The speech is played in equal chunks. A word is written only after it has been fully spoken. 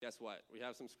guess what? We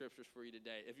have some scriptures for you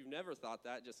today. If you've never thought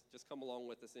that, just come along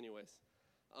with us anyways.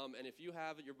 And if you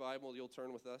have your Bible, you'll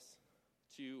turn with us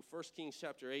to 1 Kings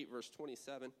chapter 8, verse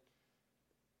 27.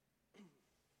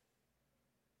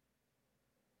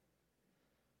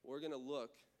 We're going to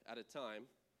look at a time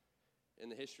in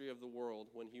the history of the world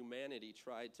when humanity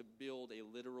tried to build a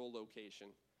literal location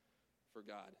for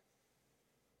God.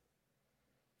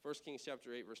 1 Kings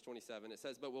chapter 8, verse 27, it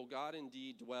says, "But will God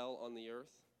indeed dwell on the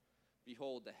earth?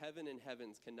 Behold, the heaven and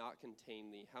heavens cannot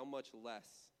contain thee. How much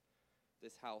less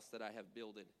this house that I have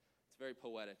builded?" It's very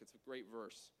poetic. It's a great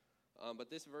verse.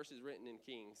 But this verse is written in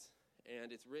Kings,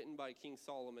 and it's written by King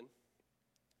Solomon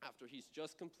after he's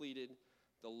just completed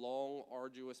the long,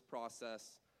 arduous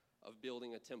process of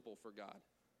building a temple for God.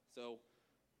 So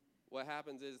what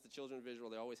happens is the children of Israel,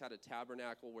 they always had a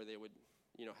tabernacle where they would,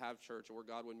 have church or where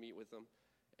God would meet with them.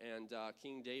 And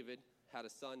King David had a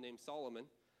son named Solomon,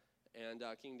 and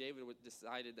King David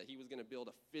decided that he was going to build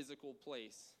a physical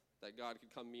place that God could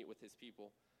come meet with his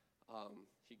people.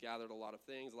 He gathered a lot of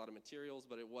things, a lot of materials,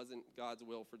 but it wasn't God's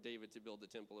will for David to build the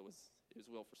temple. It was his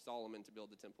will for Solomon to build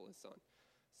the temple, his son.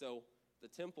 So the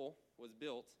temple was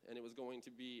built, and it was going to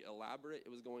be elaborate. It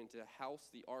was going to house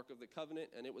the Ark of the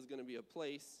Covenant, and it was going to be a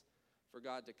place for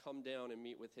God to come down and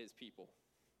meet with his people.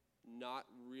 Not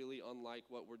really unlike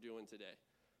what we're doing today.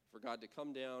 For God to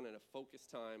come down in a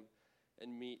focused time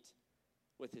and meet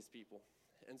with his people.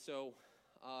 And so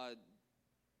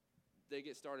they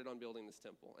get started on building this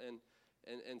temple.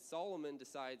 And Solomon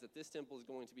decides that this temple is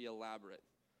going to be elaborate,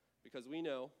 because we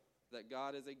know that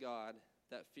God is a God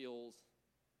that feels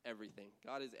everything.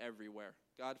 God is everywhere.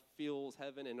 God feels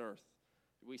heaven and earth.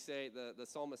 We say, the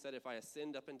psalmist said, if I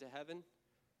ascend up into heaven,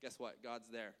 guess what? God's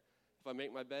there. If I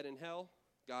make my bed in hell,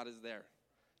 God is there.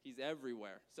 He's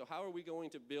everywhere. So how are we going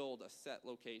to build a set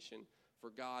location for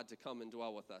God to come and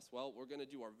dwell with us? Well, we're going to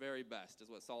do our very best,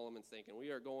 is what Solomon's thinking. We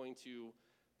are going to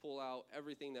pull out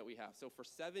everything that we have. So for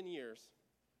 7 years,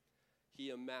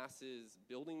 he amasses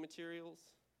building materials,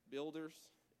 builders,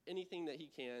 anything that he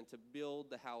can to build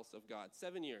the house of God.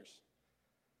 7 years.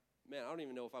 Man, I don't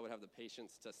even know if I would have the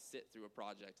patience to sit through a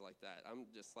project like that. I'm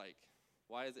just like,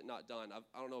 why is it not done?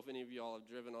 I don't know if any of y'all have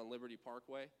driven on Liberty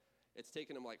Parkway. It's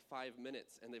taken them like 5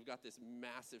 minutes, and they've got this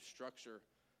massive structure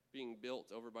being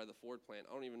built over by the Ford plant.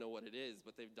 I don't even know what it is,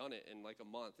 but they've done it in like a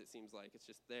month, it seems like. It's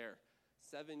just there.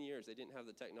 7 years, they didn't have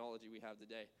the technology we have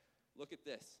today. Look at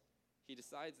this. He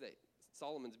decides that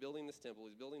Solomon's building this temple.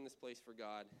 He's building this place for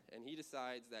God, and he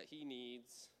decides that he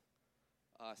needs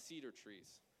cedar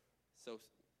trees. So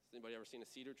has anybody ever seen a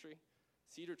cedar tree?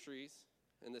 Cedar trees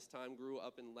in this time grew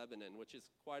up in Lebanon, which is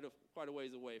quite a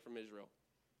ways away from Israel.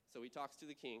 So he talks to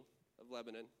the king of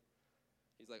Lebanon.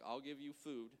 He's like, I'll give you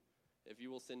food if you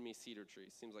will send me cedar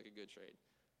trees. Seems like a good trade.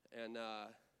 And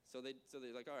so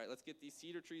they're like, all right, let's get these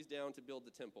cedar trees down to build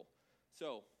the temple.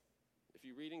 So if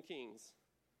you read in Kings,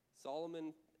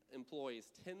 Solomon employs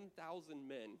 10,000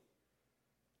 men,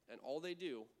 and all they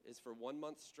do is for 1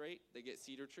 month straight, they get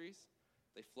cedar trees.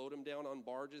 They float them down on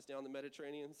barges down the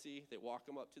Mediterranean Sea. They walk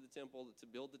them up to the temple to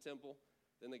build the temple.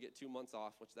 Then they get 2 months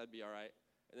off, which that'd be all right.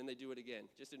 And then they do it again.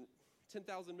 Just in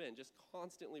 10,000 men, just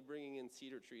constantly bringing in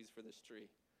cedar trees for this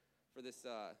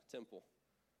temple.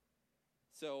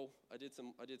 So I did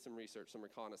some research, some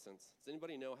reconnaissance. Does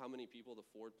anybody know how many people the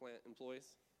Ford plant employs?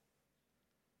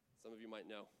 Some of you might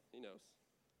know. He knows.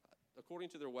 According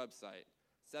to their website,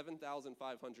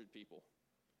 7,500 people.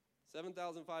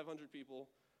 7,500 people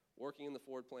working in the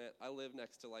Ford plant. I live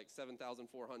next to like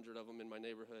 7,400 of them in my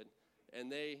neighborhood.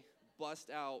 And they bust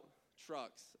out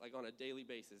trucks like on a daily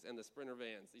basis, and the Sprinter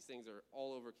vans. These things are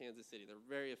all over Kansas City. They're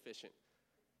very efficient.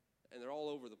 And they're all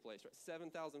over the place, right?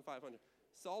 7,500.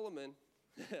 Solomon,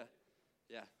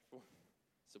 yeah,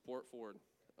 support Ford.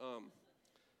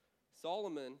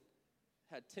 Solomon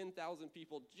had 10,000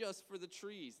 people just for the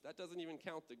trees. That doesn't even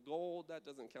count the gold. That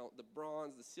doesn't count the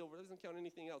bronze, the silver. That doesn't count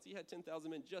anything else. He had 10,000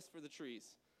 men just for the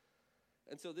trees.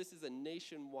 And so this is a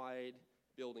nationwide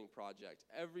building project.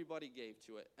 Everybody gave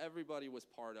to it. Everybody was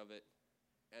part of it.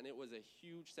 And it was a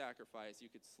huge sacrifice. You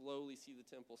could slowly see the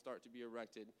temple start to be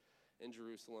erected in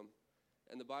Jerusalem.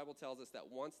 And the Bible tells us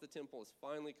that once the temple is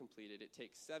finally completed, it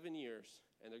takes 7 years,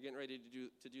 and they're getting ready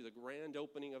to do the grand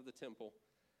opening of the temple.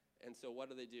 And so what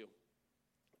do?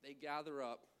 They gather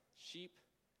up sheep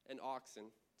and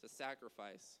oxen to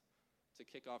sacrifice to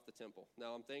kick off the temple.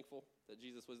 Now, I'm thankful that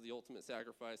Jesus was the ultimate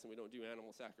sacrifice, and we don't do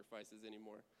animal sacrifices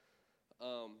anymore.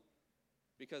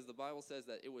 Because the Bible says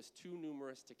that it was too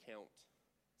numerous to count.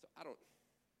 So I don't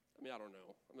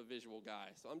know. I'm a visual guy.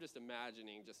 So I'm just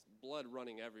imagining just blood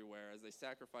running everywhere as they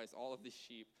sacrifice all of these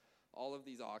sheep, all of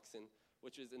these oxen,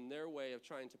 which is in their way of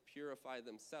trying to purify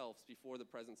themselves before the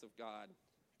presence of God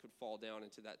could fall down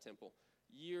into that temple.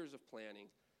 Years of planning.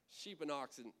 Sheep and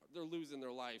oxen, they're losing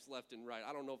their lives left and right.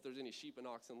 I don't know if there's any sheep and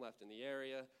oxen left in the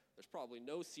area. There's probably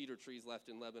no cedar trees left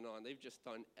in Lebanon. They've just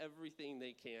done everything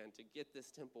they can to get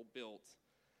this temple built,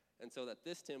 and so that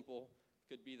this temple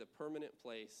could be the permanent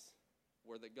place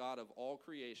where the God of all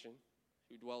creation,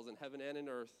 who dwells in heaven and in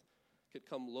earth, could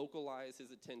come localize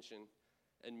his attention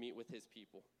and meet with his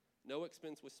people. No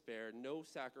expense was spared. No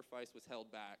sacrifice was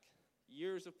held back.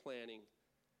 Years of planning.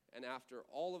 And after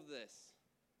all of this,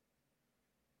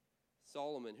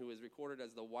 Solomon, who is recorded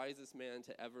as the wisest man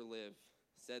to ever live,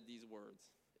 said these words.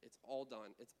 It's all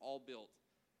done. It's all built.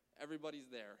 Everybody's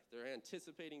there. They're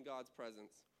anticipating God's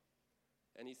presence.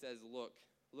 And he says,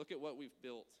 look at what we've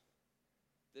built.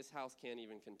 This house can't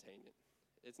even contain it.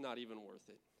 It's not even worth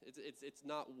it. It's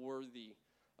not worthy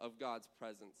of God's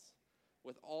presence.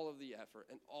 With all of the effort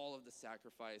and all of the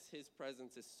sacrifice, his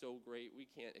presence is so great, we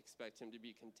can't expect him to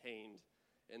be contained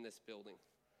in this building.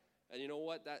 And you know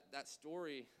what? That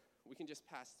story, we can just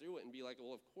pass through it and be like,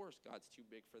 well, of course God's too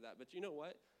big for that. But you know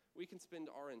what? We can spend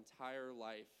our entire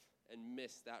life and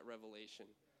miss that revelation,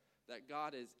 that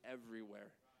God is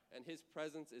everywhere. And his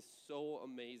presence is so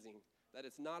amazing that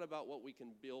it's not about what we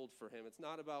can build for him. It's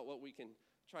not about what we can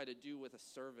try to do with a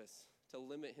service to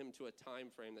limit him to a time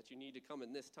frame that you need to come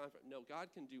in this time frame. No, God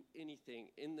can do anything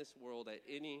in this world at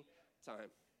any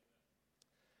time.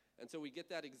 And so we get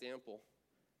that example,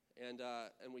 and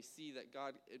we see that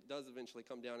God, it does eventually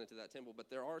come down into that temple, but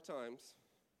there are times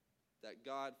that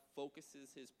God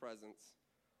focuses his presence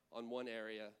on one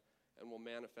area and will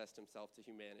manifest himself to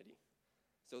humanity.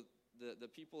 So the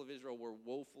people of Israel were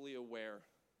woefully aware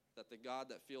that the God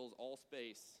that fills all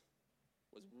space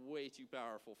was way too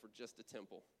powerful for just a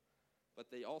temple. But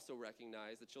they also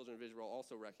recognize, the children of Israel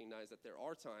also recognize that there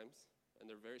are times, and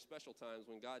they're very special times,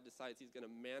 when God decides he's going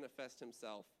to manifest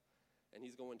himself and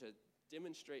he's going to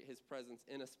demonstrate his presence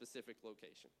in a specific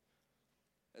location.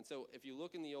 And so if you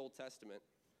look in the Old Testament,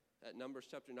 at Numbers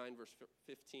chapter 9, verse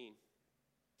 15,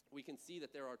 we can see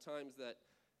that there are times that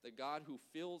the God who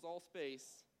fills all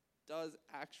space does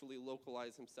actually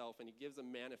localize himself, and he gives a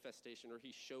manifestation, or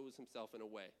he shows himself in a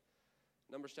way.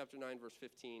 Numbers chapter 9, verse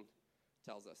 15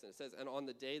 tells us, and it says, "And on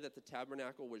the day that the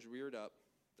tabernacle was reared up,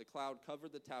 the cloud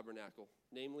covered the tabernacle,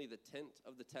 namely the tent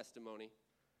of the testimony,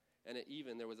 and at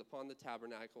even there was upon the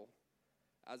tabernacle,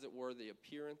 as it were, the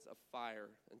appearance of fire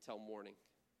until morning."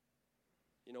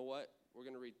 You know what? We're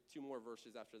going to read 2 more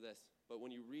verses after this. But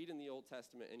when you read in the Old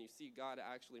Testament and you see God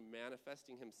actually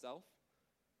manifesting himself,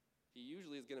 he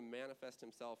usually is going to manifest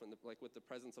himself with the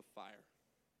presence of fire,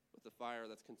 with the fire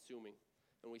that's consuming.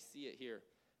 And we see it here.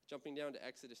 Jumping down to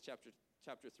Exodus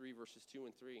chapter 3, verses 2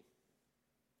 and 3.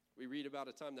 We read about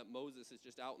a time that Moses is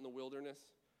just out in the wilderness.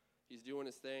 He's doing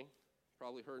his thing,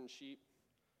 probably herding sheep.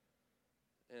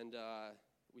 And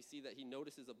we see that he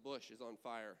notices a bush is on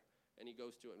fire, and he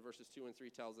goes to it. And verses 2 and 3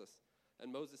 tells us,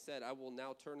 "And Moses said, I will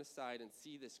now turn aside and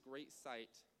see this great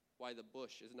sight, why the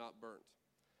bush is not burnt.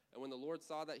 And when the Lord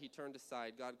saw that he turned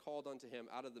aside, God called unto him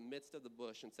out of the midst of the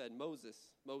bush and said,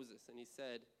 Moses, Moses. And he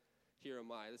said, Here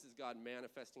am I." This is God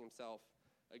manifesting himself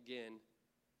again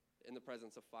in the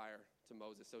presence of fire to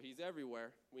Moses. So he's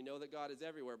everywhere. We know that God is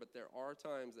everywhere, but there are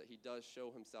times that he does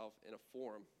show himself in a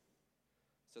form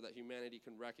so that humanity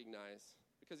can recognize.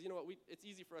 Because you know what? It's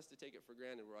easy for us to take it for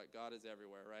granted. We're like, God is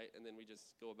everywhere, right? And then we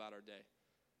just go about our day.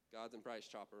 God's in Price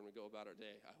Chopper, and we go about our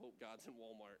day. I hope God's in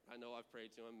Walmart. I know I've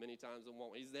prayed to him many times in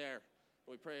Walmart. He's there.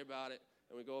 And we pray about it,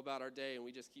 and we go about our day, and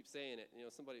we just keep saying it. You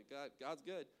know, God's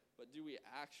good, but do we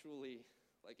actually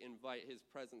invite his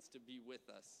presence to be with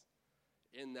us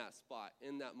in that spot,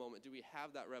 in that moment? Do we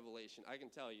have that revelation? I can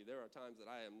tell you, there are times that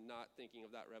I am not thinking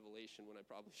of that revelation when I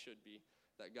probably should be,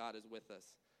 that God is with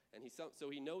us. And so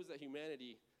he knows that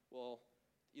humanity will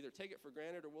either take it for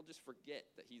granted or we'll just forget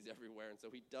that he's everywhere. And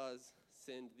so he does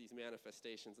send these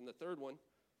manifestations. And the third one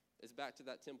is back to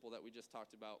that temple that we just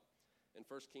talked about in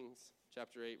 1 Kings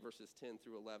chapter 8, verses 10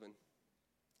 through 11.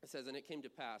 It says, "And it came to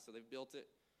pass," so they've built it.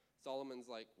 Solomon's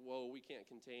like, whoa, we can't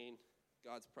contain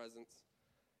God's presence.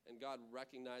 And God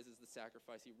recognizes the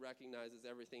sacrifice. He recognizes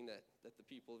everything that the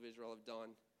people of Israel have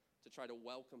done to try to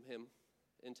welcome him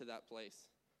into that place.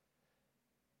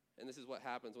 And this is what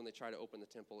happens when they try to open the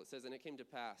temple. It says, "And it came to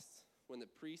pass, when the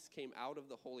priests came out of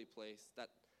the holy place, that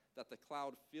the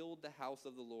cloud filled the house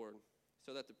of the Lord,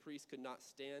 so that the priests could not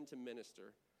stand to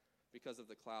minister because of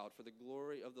the cloud. For the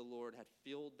glory of the Lord had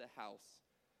filled the house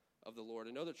of the Lord."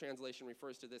 Another translation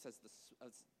refers to this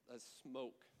as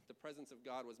smoke. The presence of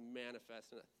God was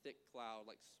manifest in a thick cloud,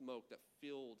 like smoke, that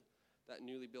filled that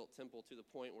newly built temple to the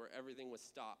point where everything was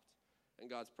stopped. and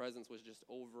God's presence was just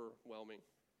overwhelming.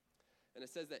 And it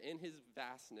says that in his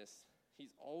vastness,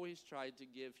 he's always tried to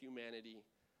give humanity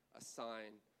a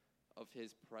sign of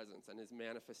his presence and his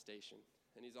manifestation.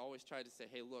 And he's always tried to say,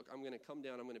 hey, look, I'm going to come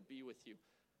down, I'm going to be with you.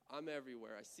 I'm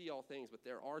everywhere, I see all things, but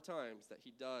there are times that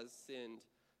he does send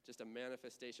just a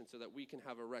manifestation so that we can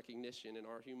have a recognition in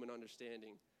our human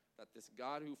understanding that this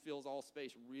God who fills all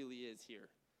space really is here.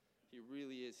 He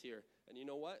really is here. And you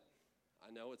know what?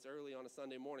 I know it's early on a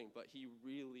Sunday morning, but he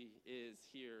really is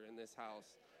here in this house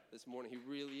this morning. He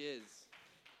really is.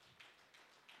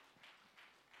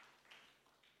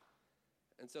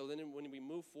 And so then when we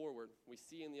move forward, we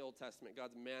see in the Old Testament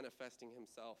God's manifesting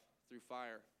himself through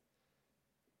fire.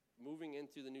 Moving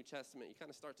into the New Testament, you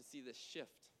kind of start to see this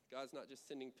shift. God's not just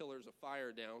sending pillars of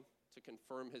fire down to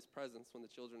confirm his presence when the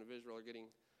children of Israel are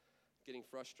getting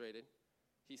frustrated.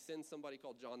 He sends somebody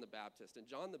called John the Baptist. And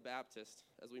John the Baptist,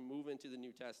 as we move into the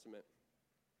New Testament,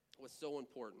 was so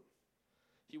important.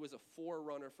 He was a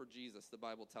forerunner for Jesus, the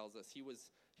Bible tells us. He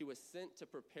was sent to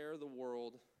prepare the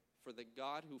world for the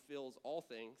God who fills all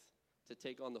things to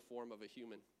take on the form of a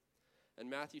human. And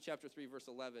Matthew chapter 3, verse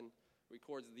 11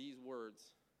 records these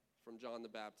words from John the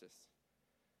Baptist.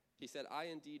 He said, I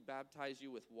indeed baptize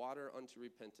you with water unto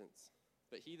repentance,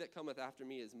 but he that cometh after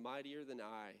me is mightier than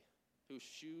I, whose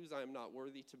shoes I am not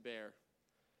worthy to bear.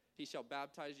 He shall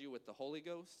baptize you with the Holy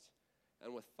Ghost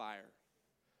and with fire.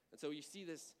 And so you see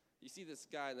this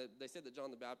guy, that they said that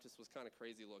John the Baptist was kind of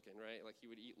crazy looking, right? Like he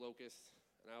would eat locusts.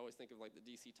 And I always think of like the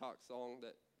DC Talk song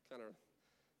that kind of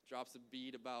drops a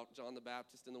beat about John the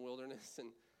Baptist in the wilderness. And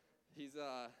he's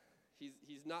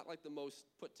not like the most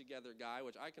put together guy,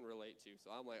 which I can relate to. So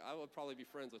I'm like, I would probably be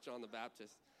friends with John the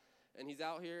Baptist. And he's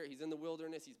out here, he's in the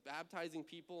wilderness, he's baptizing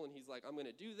people, and he's like, I'm going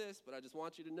to do this, but I just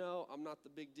want you to know I'm not the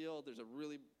big deal. There's a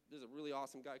really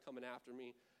awesome guy coming after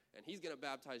me, and he's going to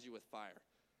baptize you with fire.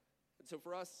 And so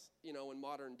for us, in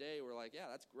modern day, we're like, yeah,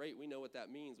 that's great. We know what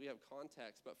that means. We have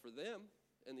context. But for them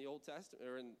in the Old Testament,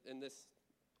 or in this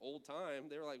old time,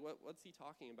 they were like, what's he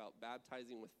talking about,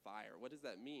 baptizing with fire? What does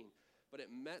that mean? But it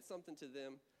meant something to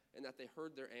them in that they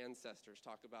heard their ancestors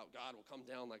talk about God will come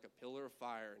down like a pillar of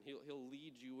fire, and he'll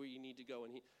lead you where you need to go.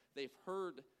 And they've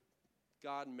heard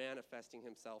God manifesting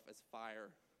himself as fire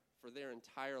for their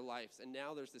entire lives. And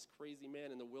now there's this crazy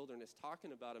man in the wilderness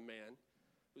talking about a man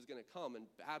who's going to come and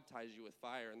baptize you with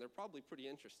fire. And they're probably pretty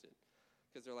interested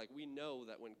because they're like, we know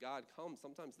that when God comes,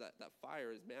 sometimes that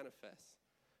fire is manifest.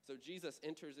 So Jesus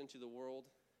enters into the world,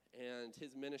 and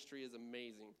his ministry is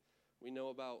amazing. We know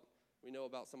about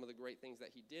some of the great things that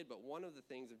he did, but one of the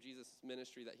things of Jesus'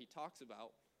 ministry that he talks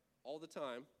about all the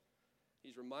time,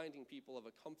 he's reminding people of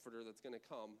a comforter that's going to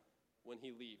come when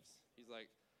he leaves. He's like,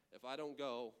 if I don't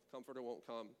go, comforter won't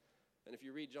come. And if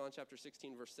you read John chapter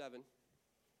 16, verse 7,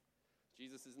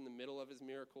 Jesus is in the middle of his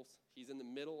miracles. He's in the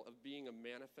middle of being a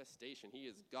manifestation. He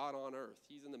is God on earth.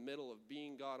 He's in the middle of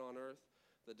being God on earth.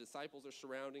 The disciples are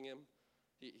surrounding him.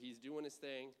 He's doing his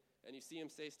thing. And you see him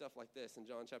say stuff like this in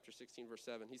John chapter 16, verse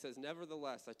 7. He says,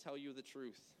 nevertheless, I tell you the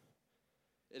truth.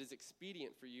 It is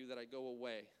expedient for you that I go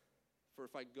away. For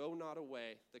if I go not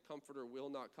away, the Comforter will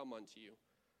not come unto you.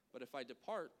 But if I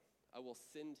depart, I will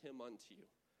send him unto you.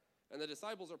 And the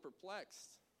disciples are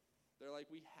perplexed. They're like,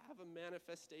 we have a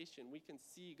manifestation. We can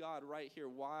see God right here.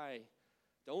 Why?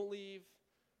 Don't leave.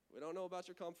 We don't know about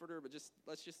your Comforter, but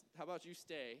how about you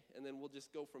stay? And then we'll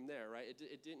just go from there, right?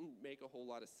 It didn't make a whole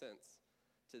lot of sense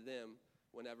to them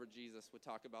whenever Jesus would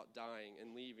talk about dying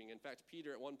and leaving. In fact,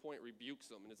 Peter at one point rebukes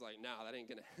them and is like, "No, that ain't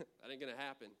gonna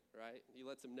happen," right? He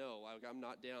lets them know, like, I'm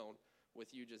not down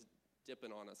with you just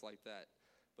dipping on us like that.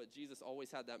 But Jesus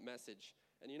always had that message.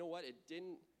 And you know what? It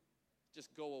didn't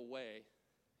just go away,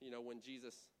 when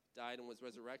Jesus died and was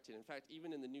resurrected. In fact,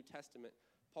 even in the New Testament,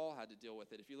 Paul had to deal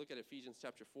with it. If you look at Ephesians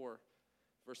chapter 4,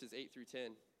 verses 8 through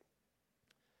 10,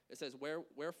 it says,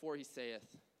 Wherefore he saith,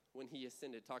 when he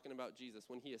ascended, talking about Jesus,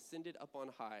 when he ascended up on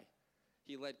high,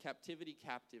 he led captivity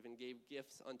captive and gave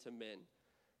gifts unto men.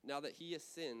 Now that he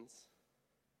ascends,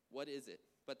 what is it?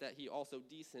 But that he also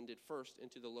descended first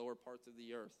into the lower parts of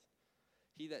the earth.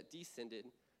 He that descended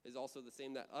is also the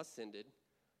same that ascended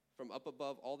from up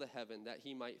above all the heaven, that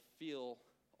he might fill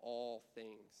all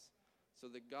things. So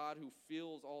the God who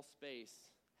fills all space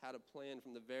had a plan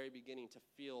from the very beginning to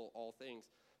fill all things.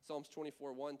 Psalms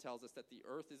 24:1 tells us that the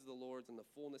earth is the Lord's and the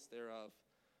fullness thereof,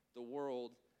 the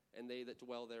world and they that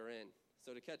dwell therein.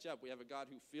 So to catch up, we have a God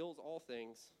who fills all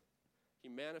things. He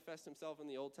manifests himself in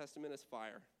the Old Testament as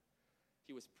fire.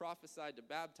 He was prophesied to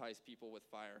baptize people with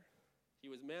fire. He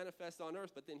was manifest on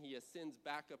earth, but then he ascends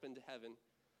back up into heaven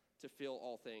to fill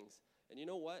all things. And you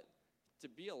know what? to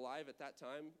be alive at that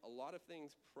time, a lot of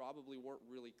things probably weren't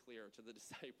really clear to the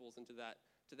disciples and to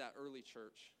that early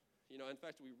church. You know, in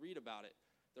fact, we read about it.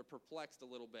 They're perplexed a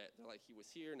little bit. They're like, he was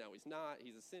here, now he's not.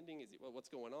 He's ascending. What's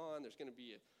going on? There's going to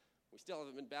be we still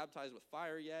haven't been baptized with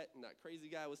fire yet, and that crazy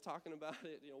guy was talking about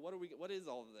it. You know, what is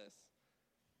all of this?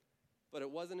 But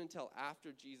it wasn't until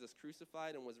after Jesus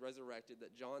crucified and was resurrected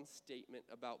that John's statement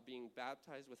about being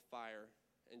baptized with fire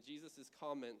and Jesus'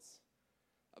 comments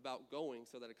about going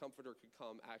so that a comforter could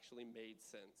come actually made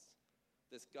sense.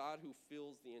 This God who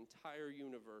fills the entire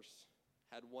universe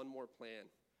had one more plan.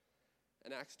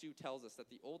 And Acts 2 tells us that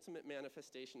the ultimate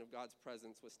manifestation of God's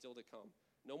presence was still to come.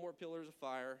 No more pillars of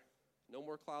fire, no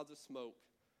more clouds of smoke,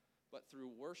 but through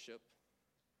worship,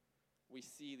 we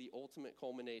see the ultimate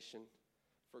culmination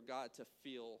for God to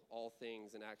fill all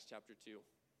things in Acts chapter 2.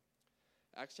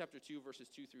 Acts chapter 2, verses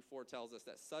 2 through 4 tells us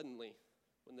that suddenly,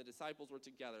 when the disciples were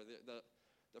together,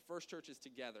 the first church is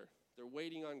together. They're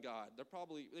waiting on God. They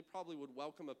probably would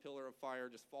welcome a pillar of fire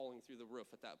just falling through the roof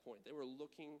at that point. They were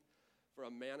looking for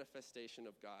a manifestation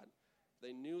of God.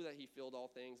 They knew that he filled all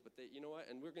things, but you know what?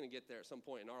 And we're going to get there at some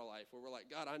point in our life where we're like,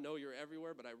 God, I know you're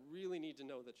everywhere, but I really need to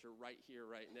know that you're right here,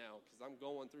 right now, because I'm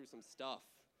going through some stuff.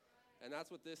 And that's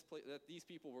what that these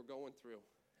people were going through.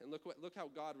 And look how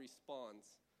God responds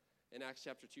in Acts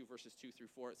chapter 2, verses 2 through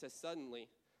 4. It says, suddenly,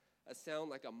 a sound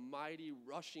like a mighty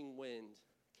rushing wind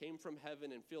came from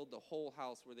heaven and filled the whole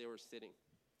house where they were sitting.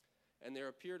 And there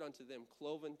appeared unto them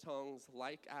cloven tongues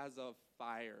like as of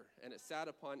fire, and it sat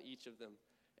upon each of them.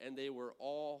 And they were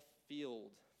all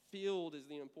filled. Filled is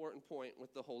the important point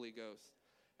with the Holy Ghost,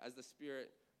 as the Spirit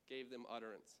gave them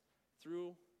utterance.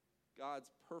 Through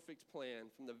God's perfect plan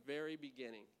from the very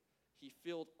beginning, he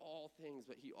filled all things,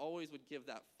 but he always would give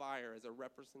that fire as a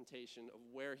representation of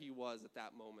where he was at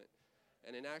that moment.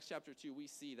 And in Acts chapter 2, we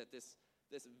see that this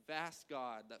vast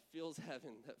God that fills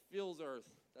heaven, that fills earth,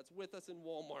 that's with us in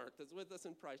Walmart, that's with us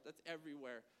in Price, that's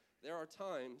everywhere. There are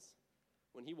times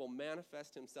when he will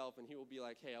manifest himself and he will be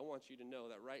like, hey, I want you to know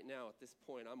that right now at this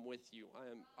point I'm with you.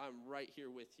 I'm right here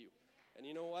with you. And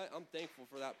you know what? I'm thankful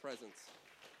for that presence.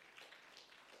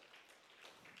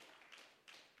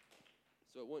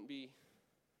 So it wouldn't be,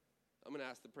 I'm going to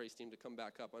ask the praise team to come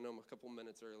back up. I know I'm a couple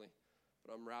minutes early,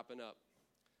 but I'm wrapping up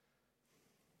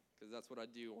because that's what I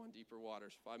do on Deeper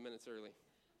Waters, 5 minutes early.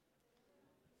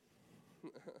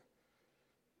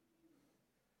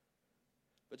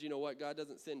 But you know what? God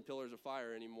doesn't send pillars of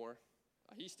fire anymore.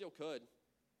 He still could.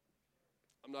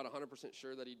 I'm not 100%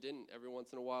 sure that he didn't every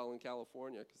once in a while in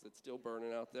California because it's still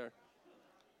burning out there.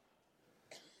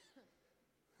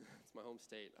 It's my home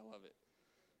state. I love it.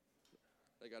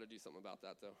 They got to do something about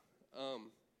that, though.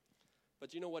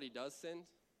 But you know what he does send?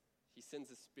 He sends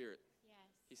his Spirit. Yes.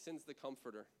 He sends the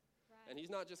Comforter. Right. And he's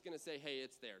not just going to say, hey,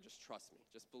 it's there. Just trust me.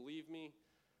 Just believe me.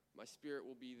 My Spirit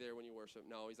will be there when you worship.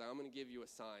 No, he's like, I'm going to give you a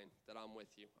sign that I'm with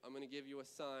you. I'm going to give you a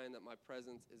sign that my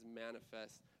presence is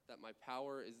manifest, that my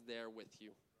power is there with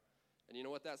you. And you know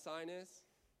what that sign is?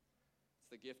 It's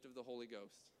the gift of the Holy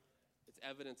Ghost. It's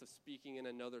evidence of speaking in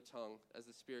another tongue as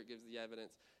the Spirit gives the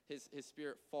evidence. His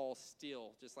Spirit falls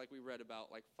still, just like we read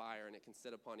about, like fire, and it can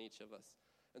sit upon each of us.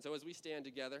 And so as we stand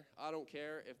together, I don't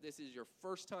care if this is your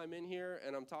first time in here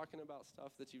and I'm talking about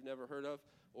stuff that you've never heard of,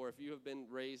 or if you have been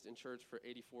raised in church for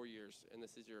 84 years and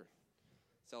this is your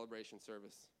celebration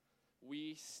service.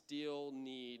 We still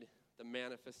need the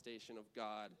manifestation of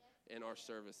God in our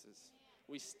services.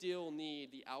 We still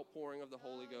need the outpouring of the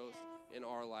Holy Ghost in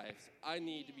our lives. I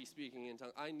need to be speaking in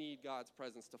tongues. I need God's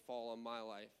presence to fall on my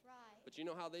life. But you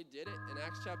know how they did it in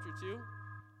Acts chapter 2?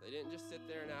 They didn't just sit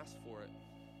there and ask for it.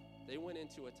 They went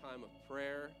into a time of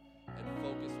prayer and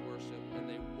focused worship, and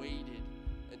they waited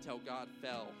until God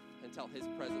fell, until his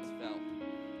presence fell.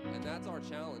 And that's our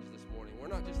challenge this morning. We're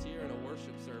not just here in a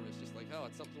worship service, just like, oh,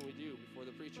 it's something we do before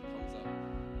the preacher comes up,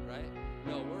 right?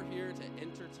 No, we're here to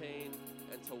entertain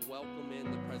and to welcome in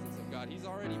the presence of God. He's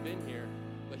already been here,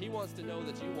 but he wants to know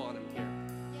that you want him here.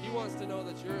 He wants to know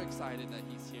that you're excited that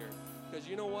he's here. Because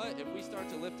you know what? If we start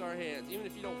to lift our hands, even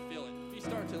if you don't feel it, if you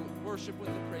start to worship with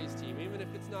the praise team, even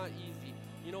if it's not easy,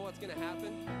 you know what's going to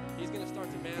happen? He's going to start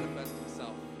to manifest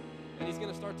himself. And he's going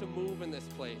to start to move in this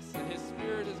place. And his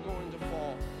Spirit is going to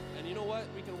fall. And you know what?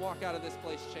 We can walk out of this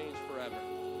place changed forever.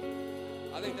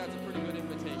 I think that's a pretty good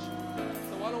invitation.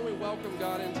 So why don't we welcome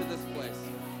God into this place?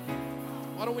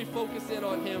 Why don't we focus in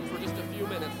on him for just a few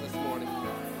minutes this morning?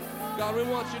 God, we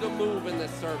want you to move in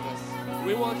this service.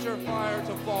 We want your fire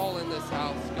to fall in this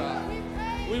house, God.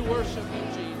 We worship you,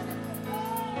 Jesus.